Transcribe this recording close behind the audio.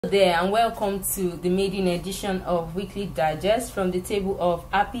there, and welcome to the maiden edition of Weekly Digest from the table of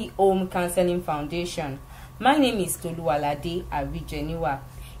Happy Home Counselling Foundation. My name is Toluwalade Arijeniwa.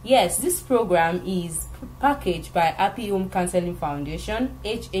 Yes, this program is packaged by Happy Home Counselling Foundation,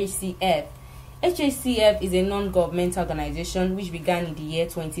 Hhcf. Hhcf is a non-governmental organization which began in the year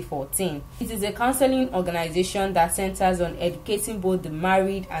 2014. It is a counseling organization that centers on educating both the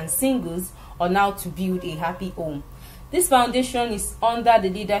married and singles on how to build a happy home. This foundation is under the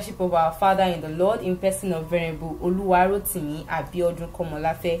leadership of our Father in the Lord in person of Venerable Oluwarotimi Abiodun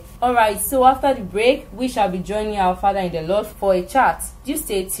Komolafe. Alright, so after the break, we shall be joining our Father in the Lord for a chat. Do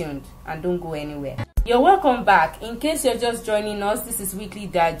stay tuned and don't go anywhere. You're welcome back. In case you're just joining us, this is Weekly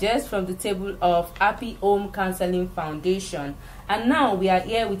Digest from the table of Happy Home Counselling Foundation. And now we are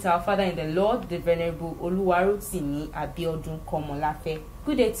here with our Father in the Lord, the Venerable Oluwarotimi Abiodun Komolafe.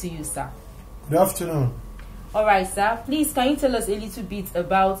 Good day to you, sir. Good afternoon. Alright, sir. Please, can you tell us a little bit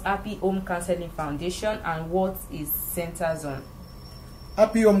about Happy Home Counselling Foundation and what it centers on?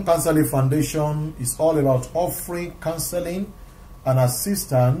 Happy Home Counselling Foundation is all about offering counseling and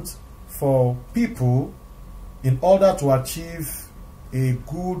assistance for people in order to achieve a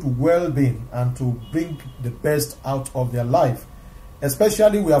good well-being and to bring the best out of their life.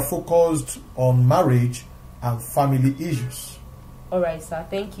 Especially, we are focused on marriage and family issues. Alright, sir.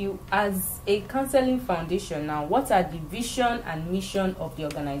 Thank you. As a counseling foundation now, what are the vision and mission of the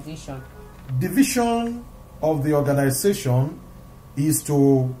organization? The vision of the organization is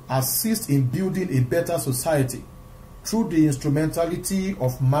to assist in building a better society through the instrumentality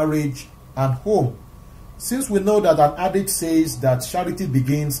of marriage and home. Since we know that an adage says that charity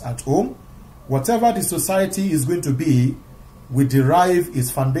begins at home, whatever the society is going to be, we derive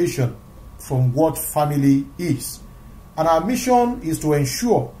its foundation from what family is. And our mission is to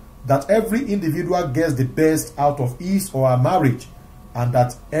ensure that every individual gets the best out of his or her marriage and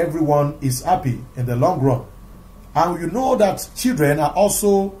that everyone is happy in the long run. And you know that children are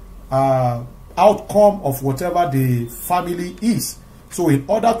also outcome of whatever the family is. So in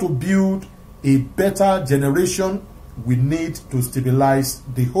order to build a better generation, we need to stabilize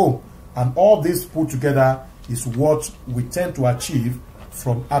the home. And all this put together is what we tend to achieve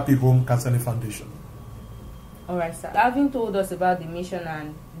from Happy Home Counselling Foundation. Alright, sir. Having told us about the mission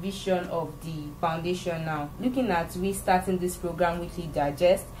and vision of the foundation now, looking at we starting this program Weekly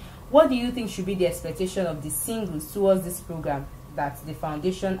Digest, what do you think should be the expectation of the singles towards this program that the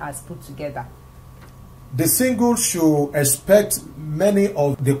foundation has put together? The singles should expect many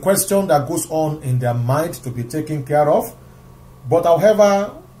of the questions that goes on in their mind to be taken care of. But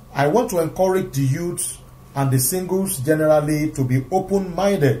however, I want to encourage the youth and the singles generally to be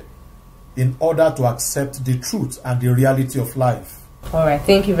open-minded in order to accept the truth and the reality of life. Alright,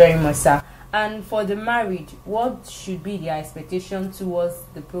 thank you very much, sir. And for the married, what should be their expectation towards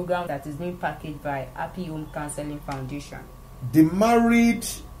the program that is being packaged by Happy Home Counselling Foundation? The married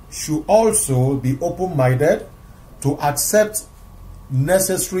should also be open-minded to accept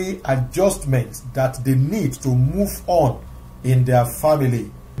necessary adjustments that they need to move on in their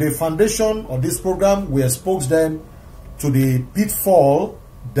family. The foundation of this program will expose them to the pitfall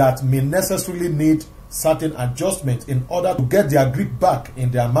that may necessarily need certain adjustments in order to get their grip back in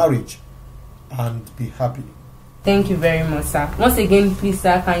their marriage and be happy. Thank you very much, sir. Once again, please,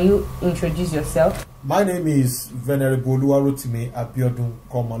 sir, can you introduce yourself? My name is Venerable Oluwarotimi Abiodun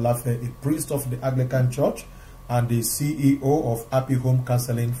Komolafe, a priest of the Anglican Church and the CEO of Happy Home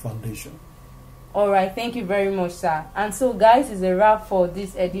Counselling Foundation. Alright, thank you very much, sir. And so, guys, it's a wrap for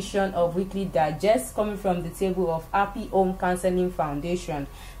this edition of Weekly Digest coming from the table of Happy Home Counselling Foundation.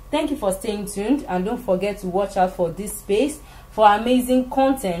 Thank you for staying tuned, and don't forget to watch out for this space for amazing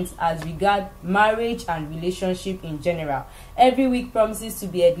content as regard marriage and relationship in general. Every week promises to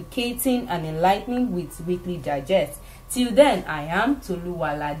be educating and enlightening with Weekly Digest. Till then, I am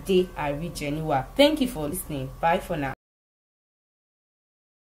Toluwalade Arijeniwa. Thank you for listening. Bye for now.